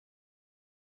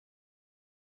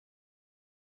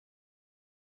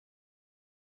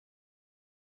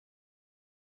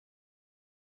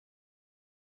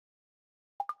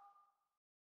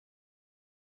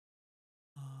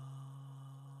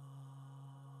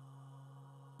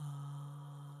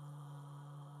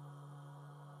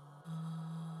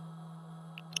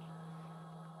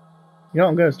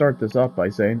I'm gonna start this off by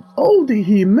saying, "Oh, the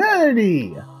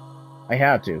humanity!" I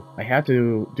had to. I had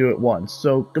to do it once.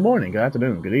 So, good morning, good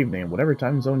afternoon, good evening, whatever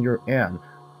time zone you're in.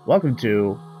 Welcome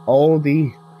to All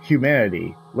the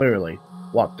Humanity, literally,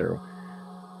 walkthrough.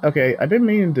 Okay, I've been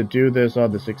meaning to do this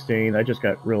on the 16th. I just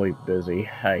got really busy.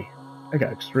 I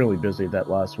got extremely busy that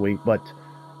last week, but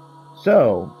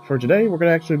so, for today, we're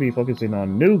gonna actually be focusing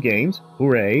on new games.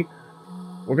 Hooray!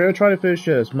 We're gonna try to finish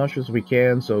it as much as we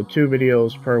can, so 2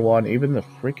 videos per one, even the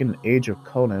freaking Age of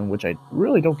Conan, which I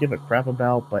really don't give a crap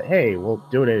about, but hey, we'll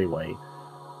do it anyway.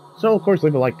 So of course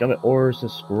leave a like, comment, or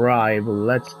subscribe.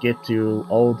 Let's get to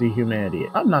all the humanity.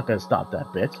 I'm not gonna stop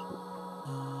that bit.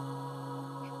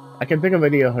 I can think of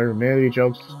any other humanity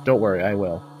jokes, don't worry, I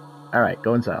will. Alright,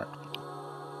 go inside.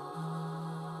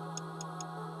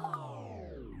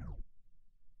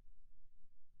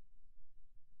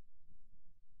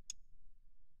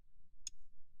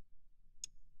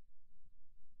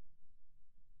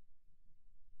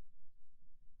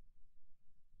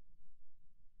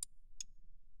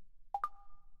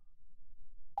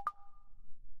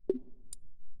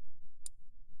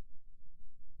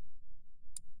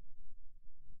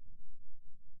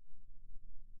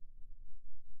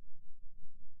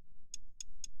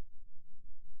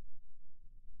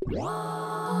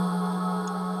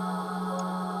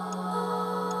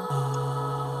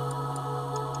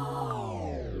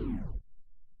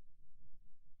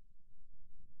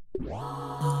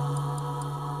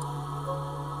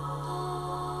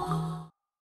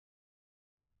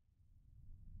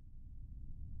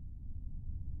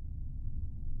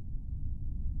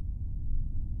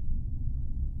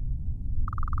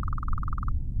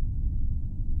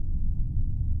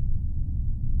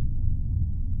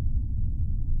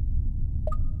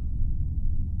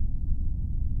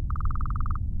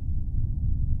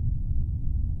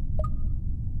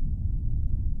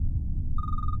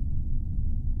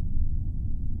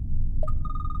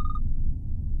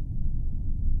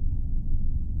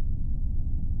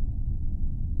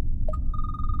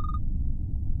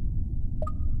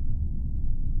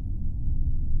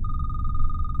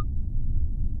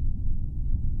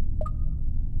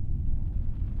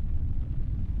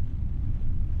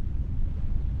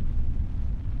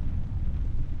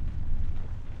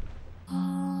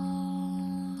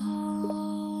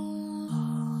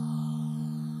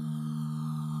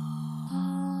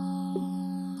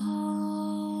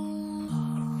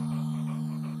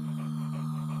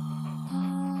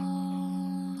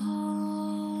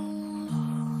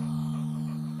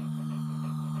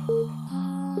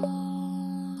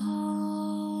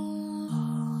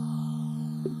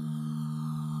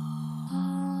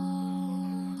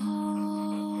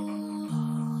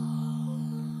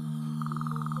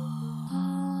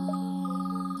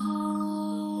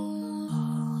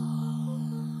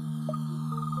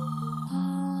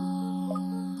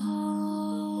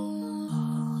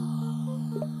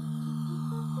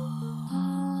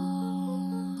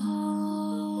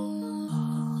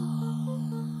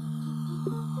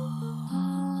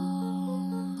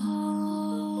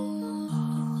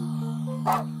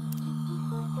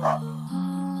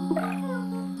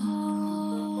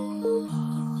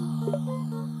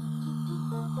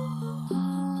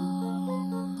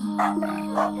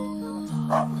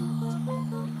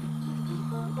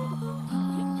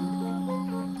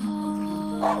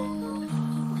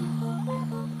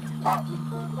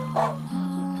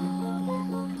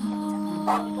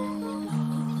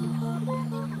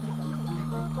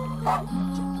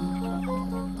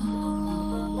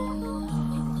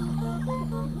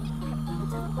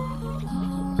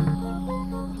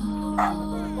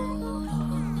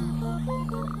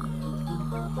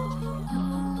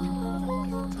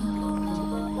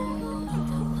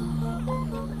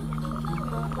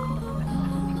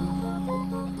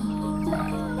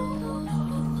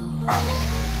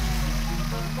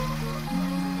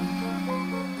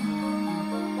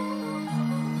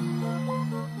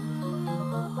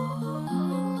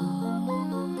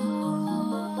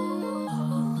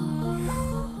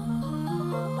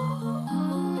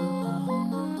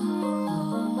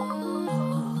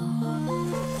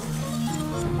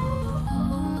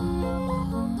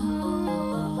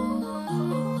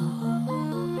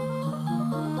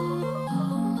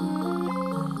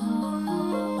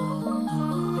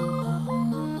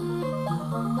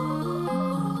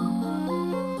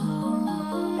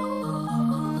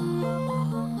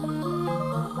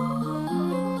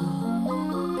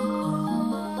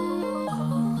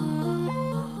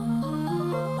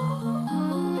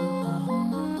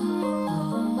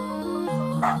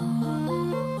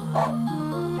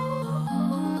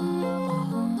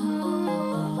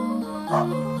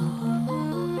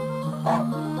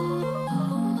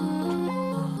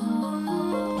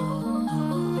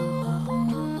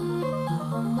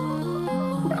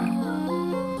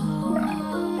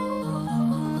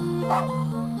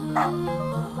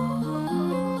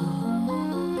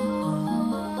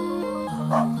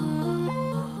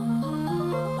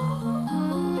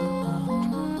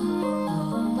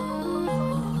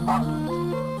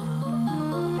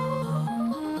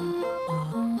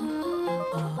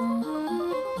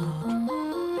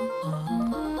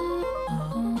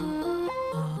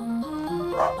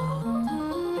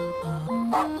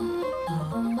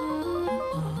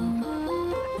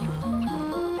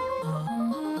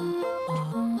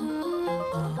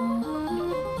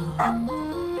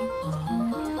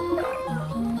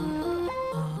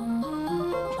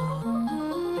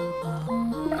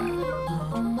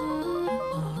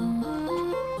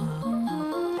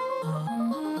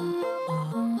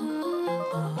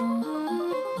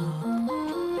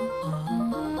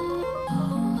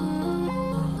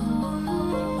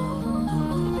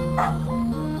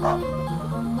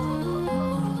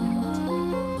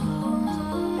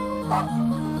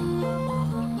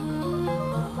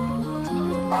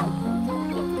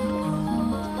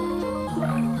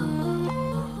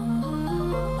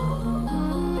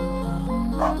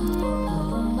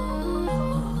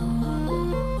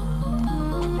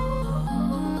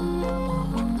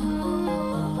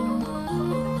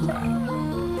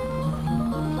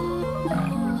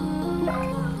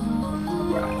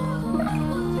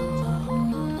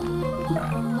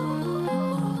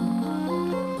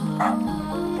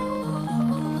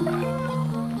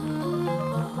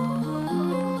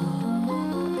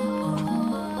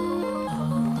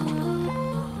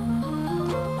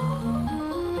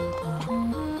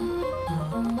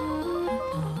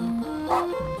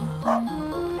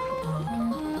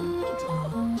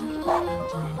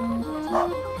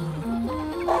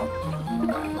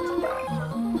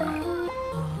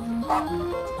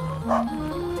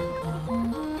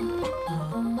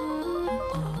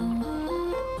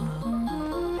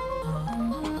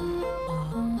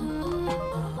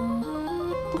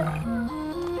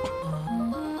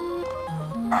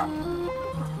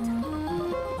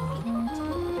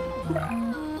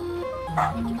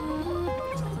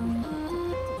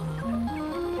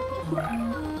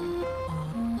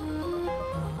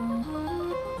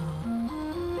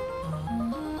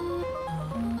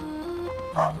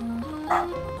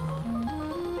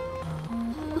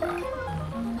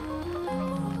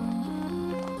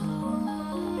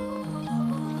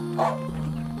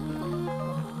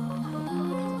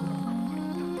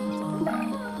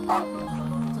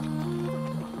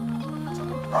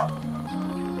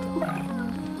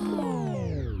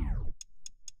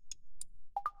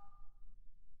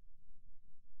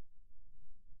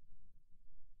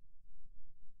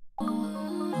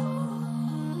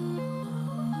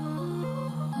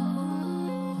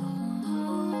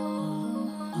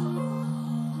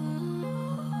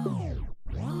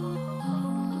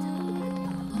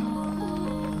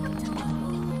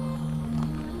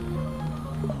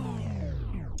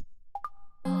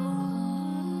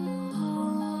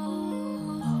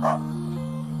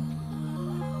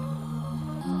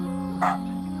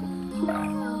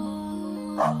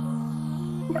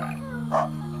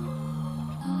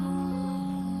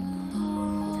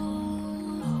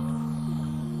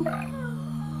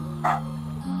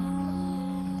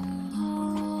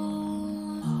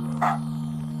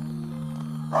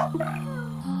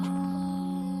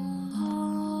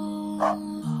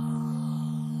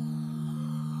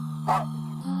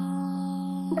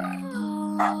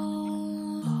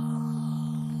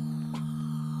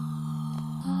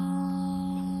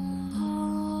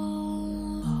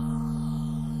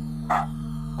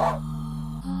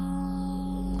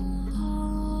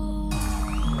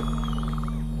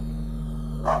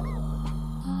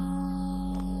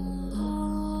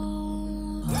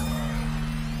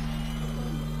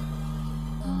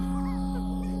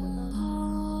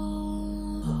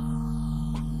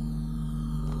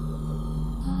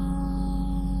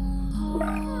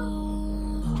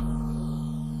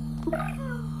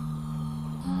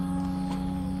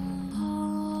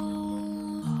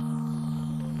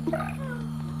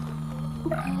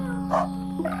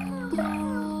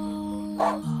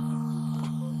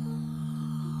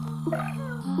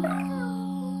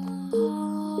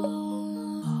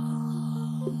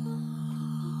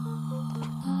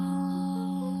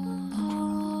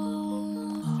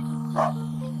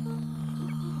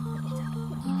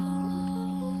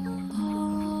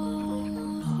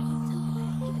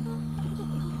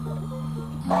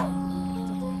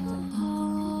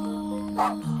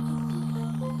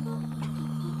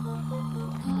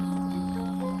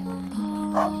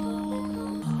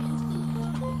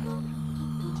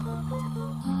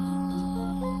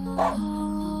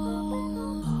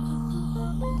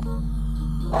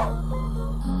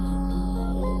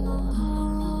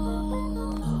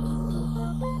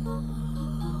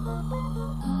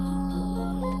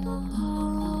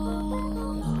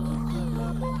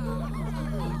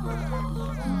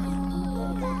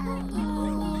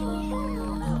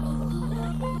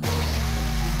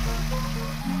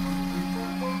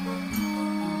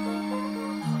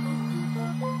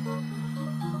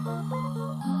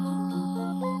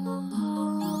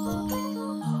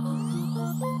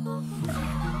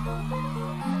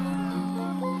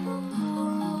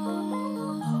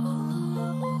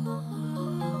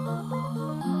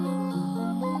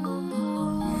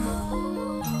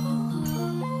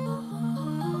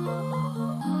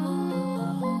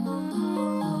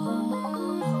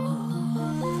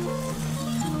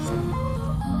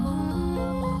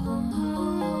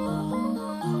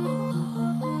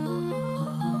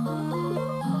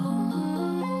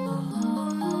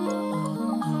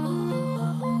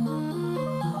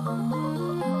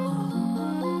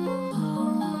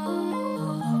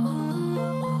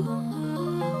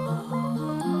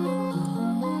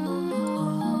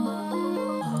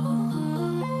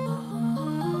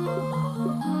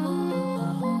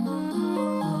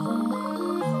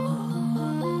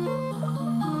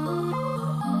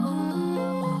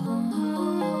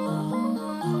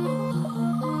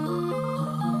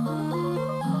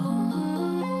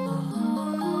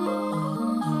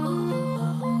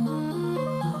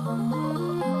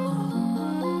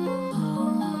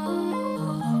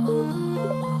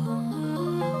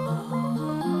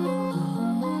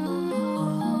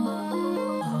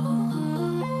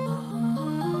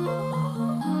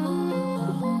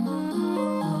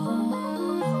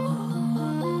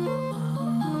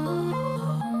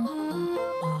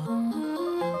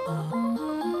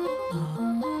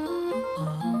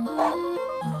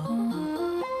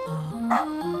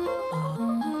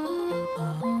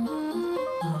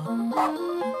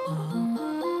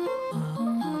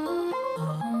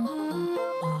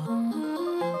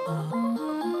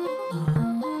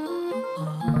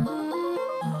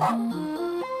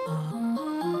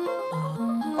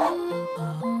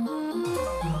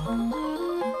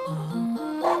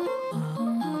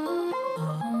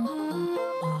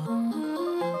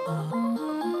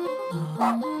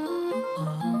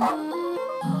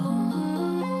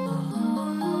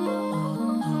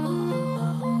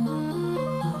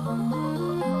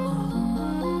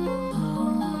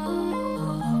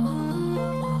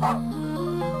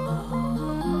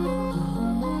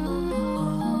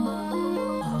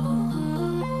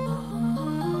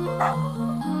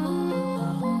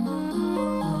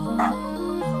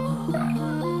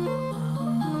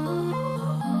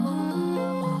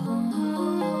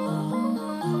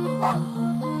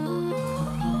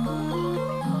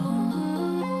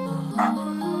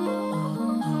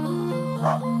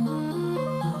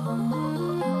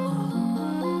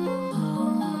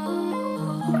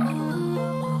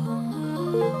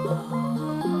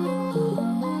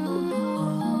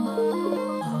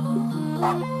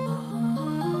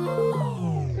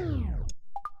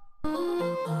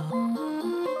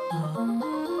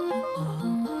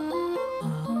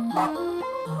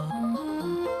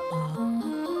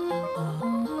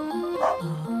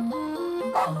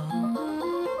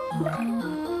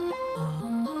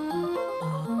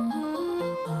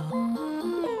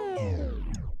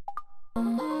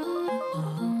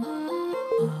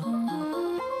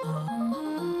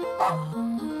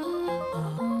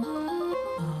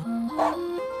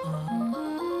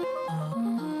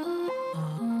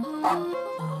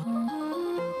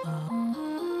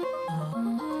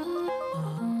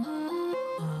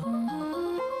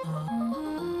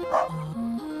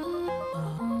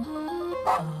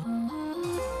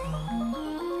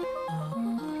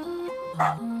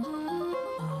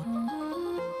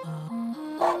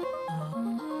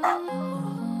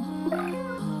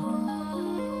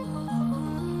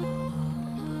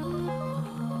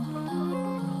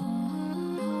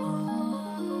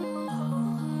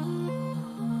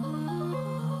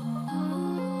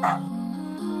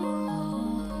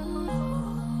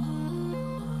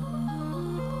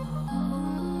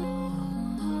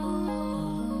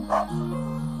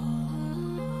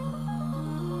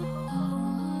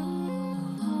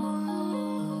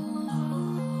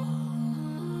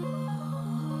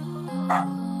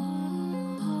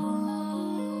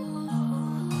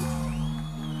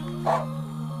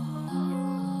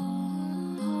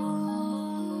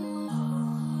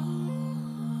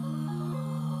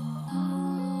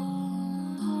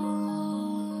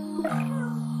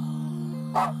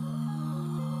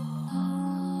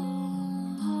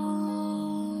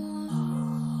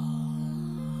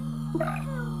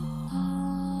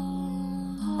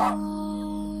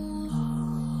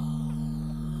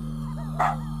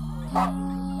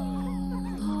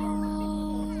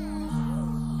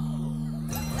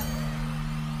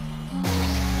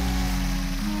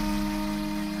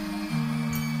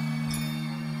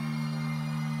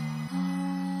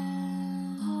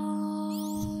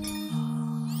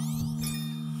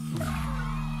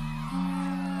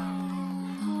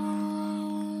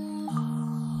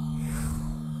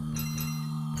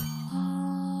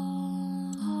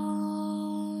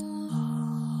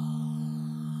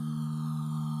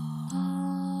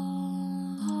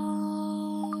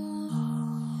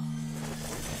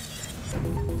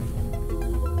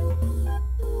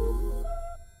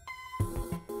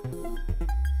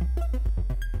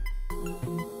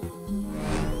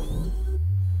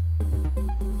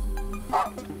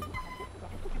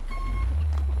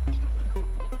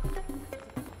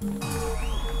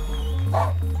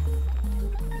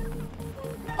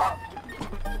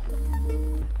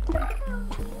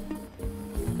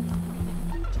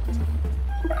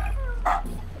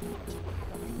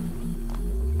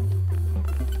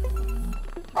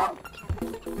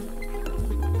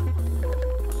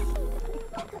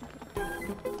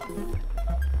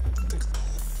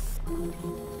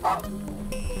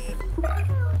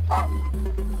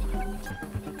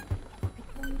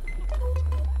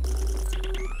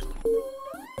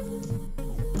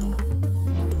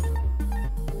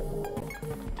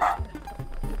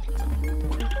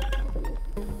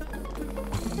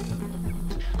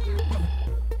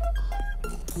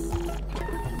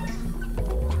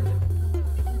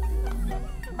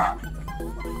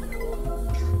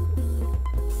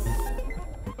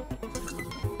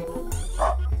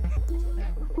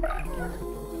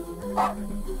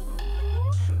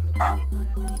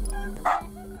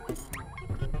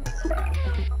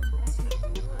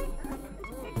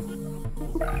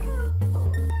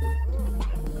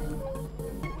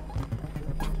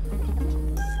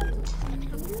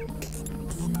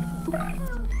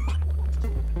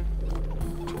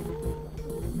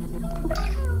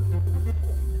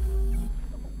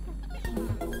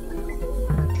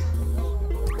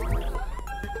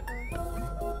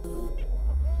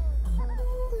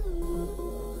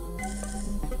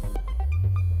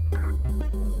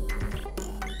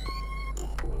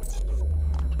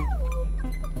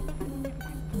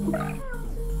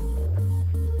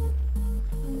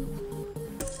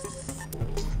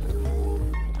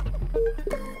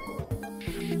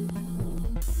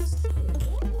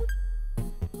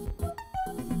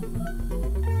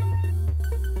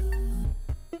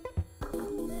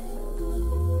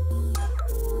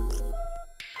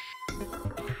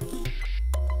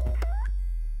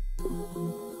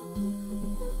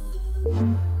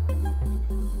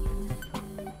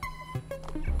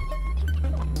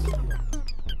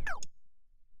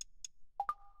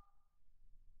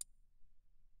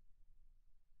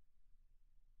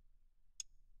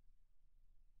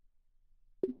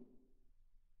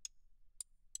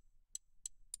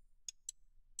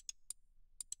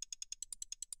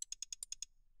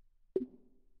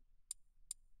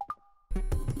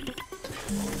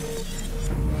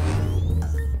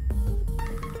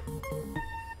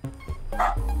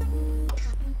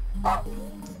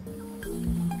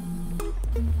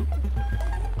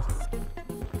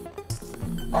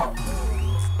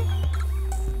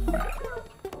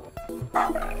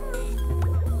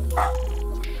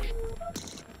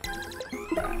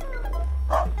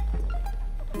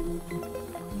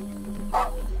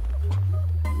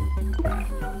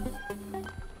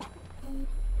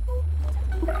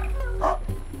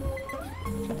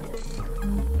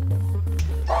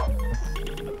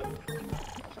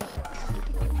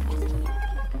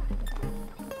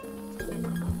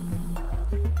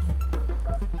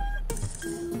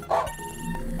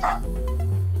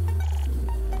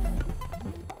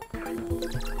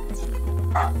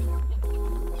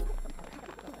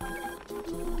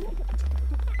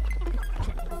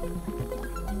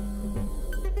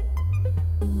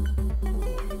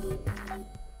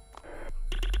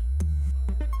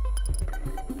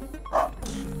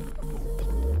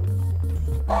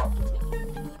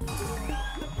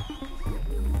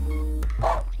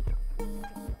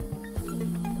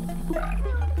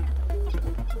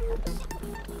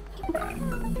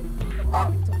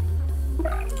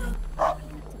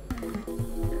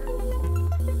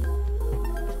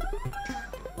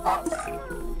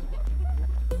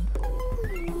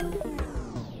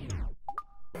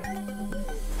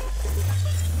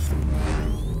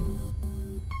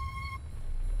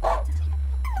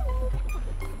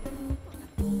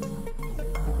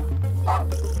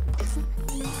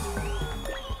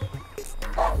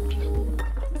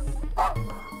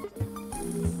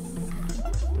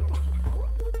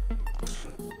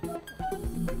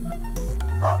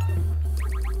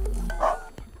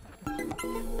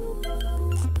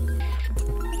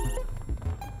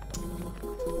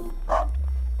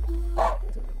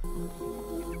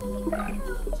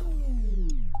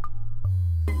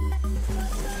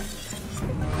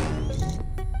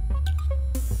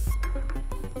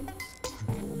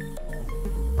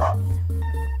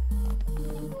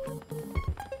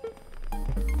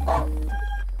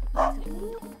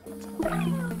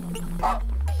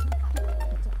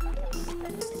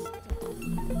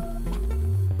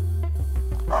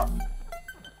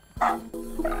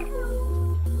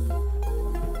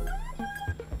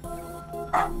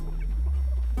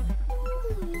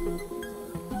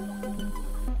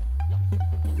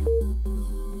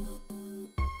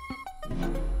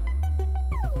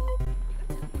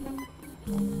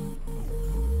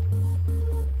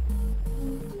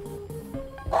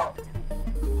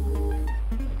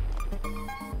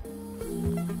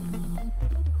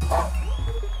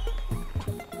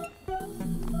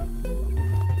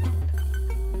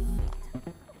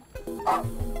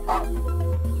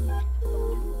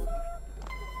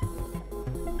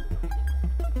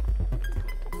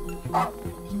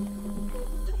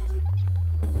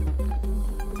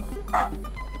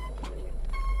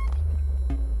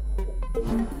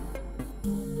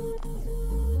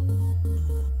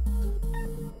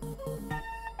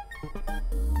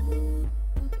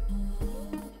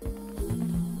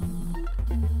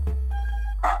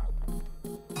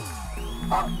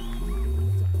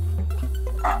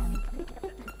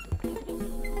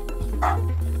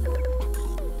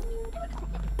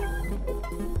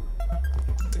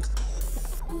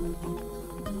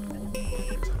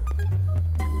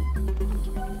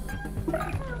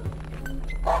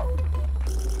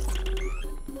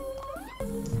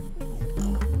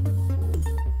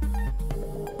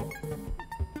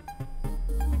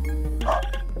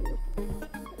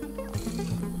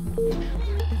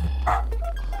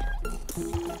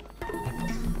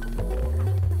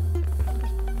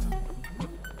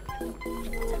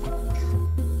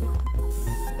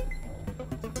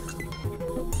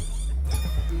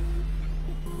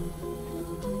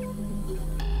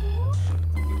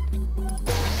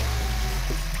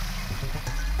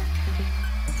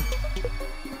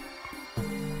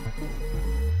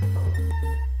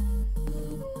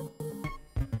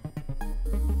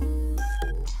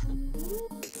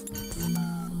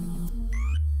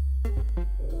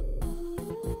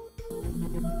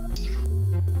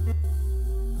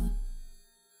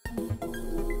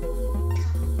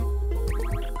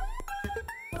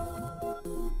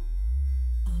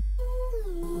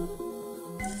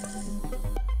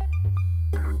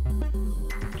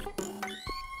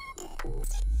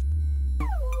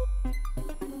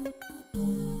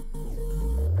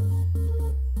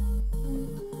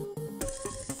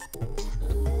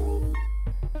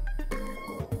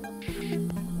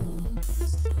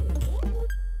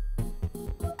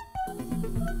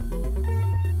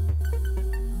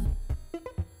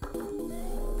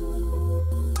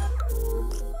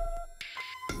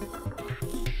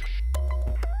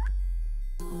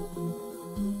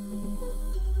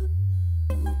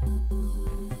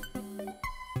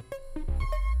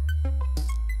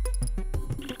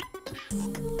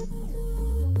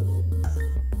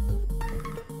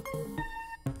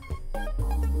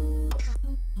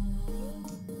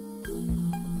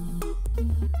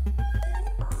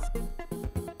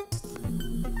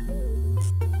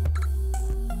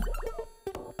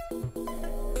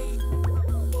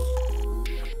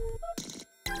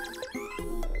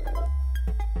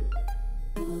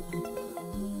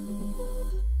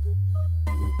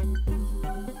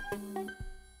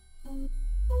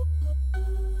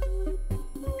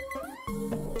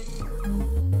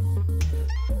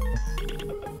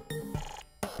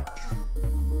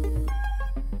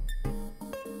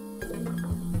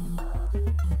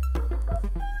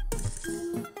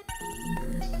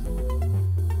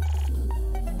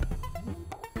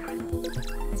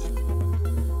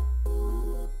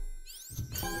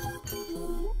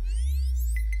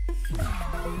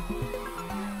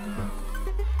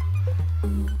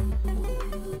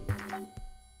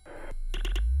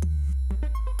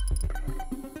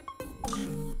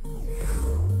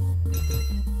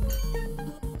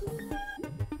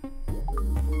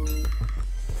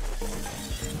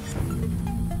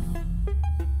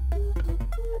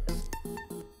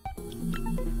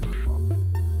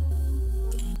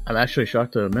 I'm actually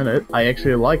shocked to admit it. I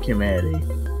actually like humanity.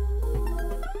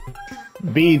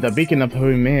 Be the beacon of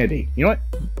humanity. You know what?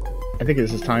 I think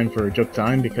this is time for joke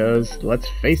time because, let's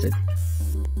face it,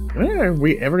 when are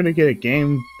we ever gonna get a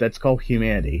game that's called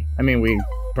Humanity? I mean, we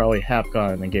probably have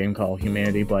gotten a game called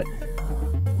Humanity, but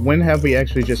when have we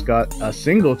actually just got a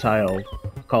single title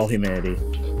called Humanity?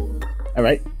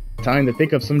 Alright, time to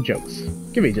think of some jokes.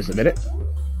 Give me just a minute.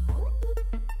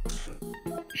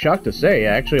 Shocked to say,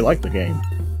 I actually like the game.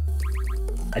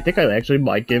 I think I actually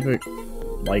might give it,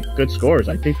 like, good scores.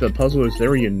 I think the puzzle is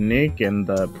very unique, and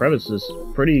the premise is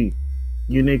pretty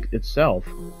unique itself.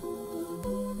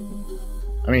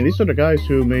 I mean, these are the guys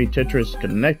who made Tetris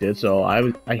Connected, so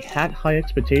I had high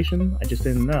expectation, I just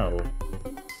didn't know.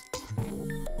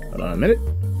 Hold on a minute.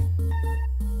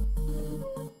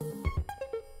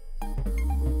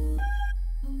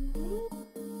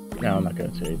 No, I'm not gonna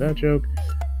tell you that joke.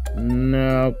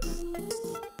 No.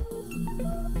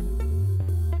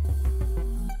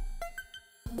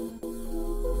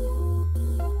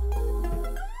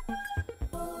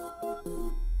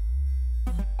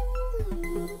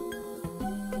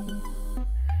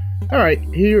 Alright,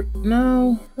 here...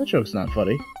 No, that joke's not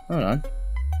funny. Hold on.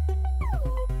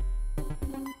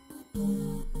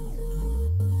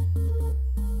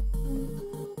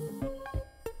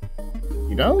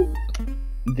 You know,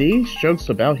 these jokes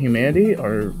about humanity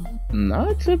are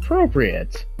not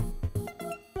appropriate.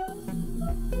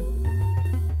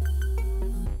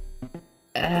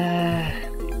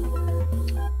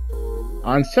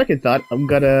 On second thought, I'm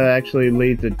gonna actually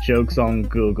leave the jokes on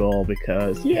Google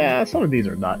because, yeah, some of these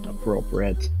are not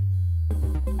appropriate.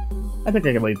 I think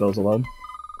I can leave those alone.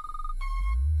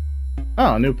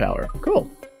 Oh, new power.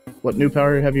 Cool. What new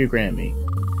power have you granted me?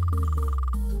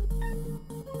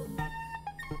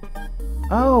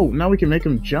 Oh, now we can make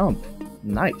him jump.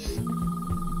 Nice.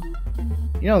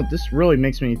 You know, this really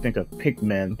makes me think of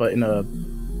Pikmin, but in a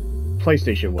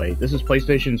PlayStation way. This is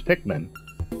PlayStation's Pikmin.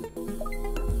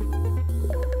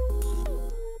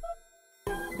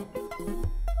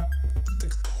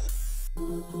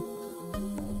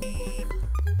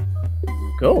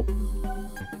 Cool.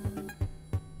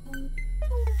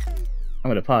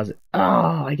 I'm gonna pause it.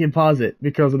 Ah, I can pause it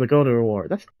because of the golden reward.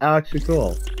 That's actually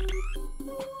cool.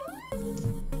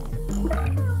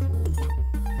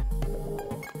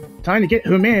 Time to get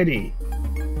humanity.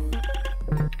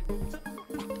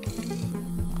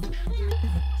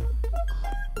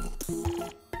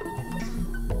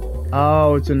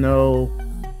 Oh, it's a no.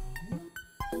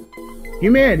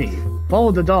 Humanity,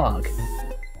 follow the dog.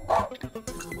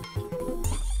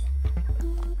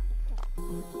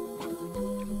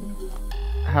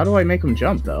 How do I make him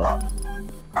jump, though?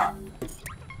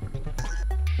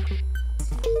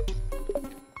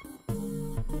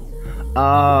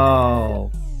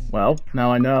 Oh. Well,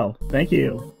 now I know. Thank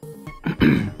you.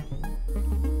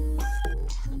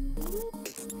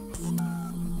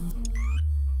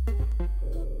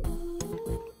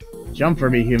 Jump for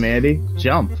me, humanity.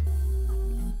 Jump.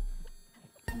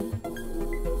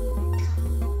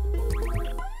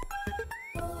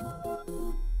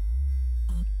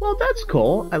 Well, that's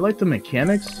cool. I like the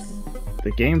mechanics.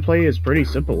 The gameplay is pretty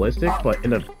simplistic, but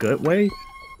in a good way.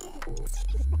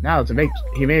 Now to make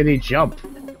humanity jump.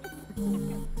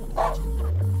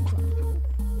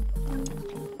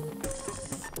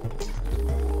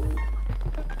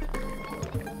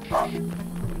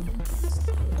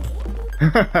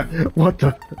 What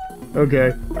the?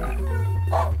 Okay.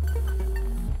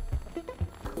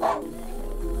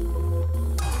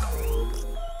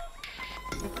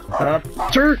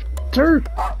 Turd! Turd!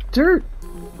 Turd!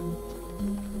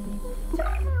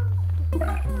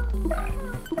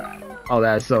 Oh,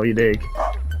 that's so unique.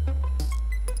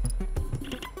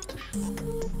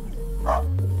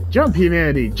 Jump,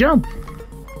 humanity! Jump!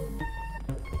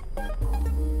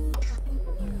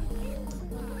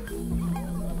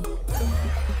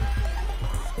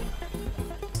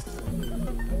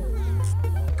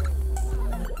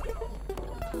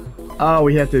 Oh,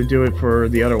 we have to do it for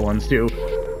the other ones too.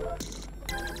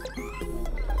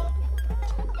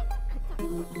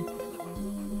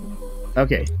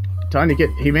 Okay, time to get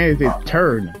humanity to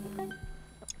turn.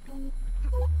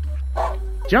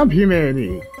 Jump,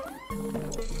 humanity!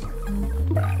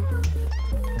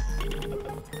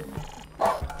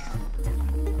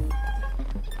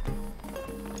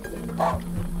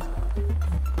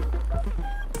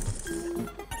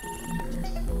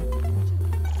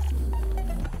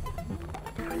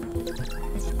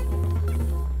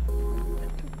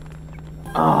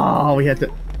 Oh, we had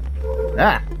to...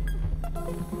 Ah!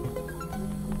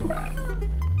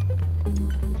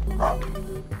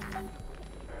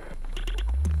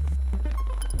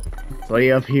 Plenty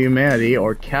of humanity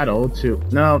or cattle to...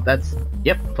 No, that's...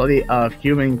 Yep, plenty of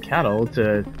human cattle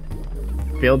to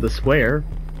fill the square.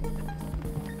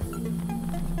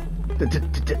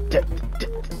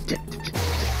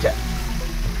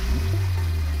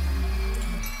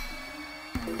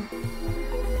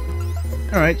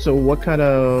 Alright, so what kind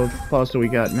of pause do we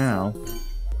got now?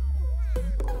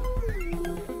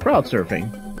 Crowd surfing.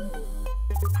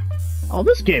 Oh,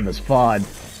 this game is fun.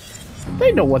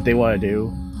 They know what they want to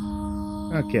do.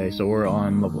 Okay, so we're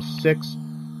on level 6.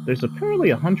 There's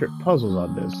apparently 100 puzzles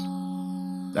on this.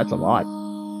 That's a lot.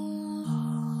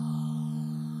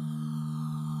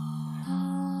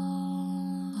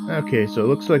 Okay, so it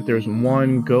looks like there's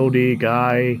one goatee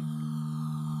guy.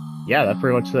 Yeah, that's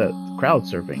pretty much the crowd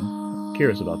surfing.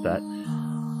 Curious about that.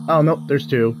 Oh, nope, there's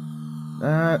 2.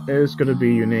 That is gonna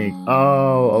be unique.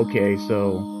 Oh, okay,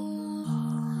 so...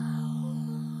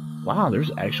 Wow,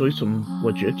 there's actually some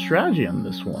legit strategy on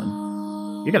this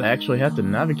one. You're gonna actually have to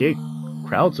navigate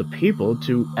crowds of people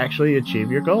to actually achieve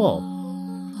your goal.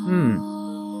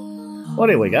 Well,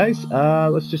 anyway, guys,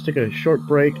 let's just take a short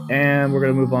break, and we're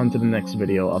gonna move on to the next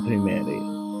video of humanity.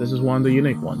 This is one of the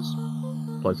unique ones.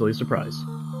 Pleasantly surprised.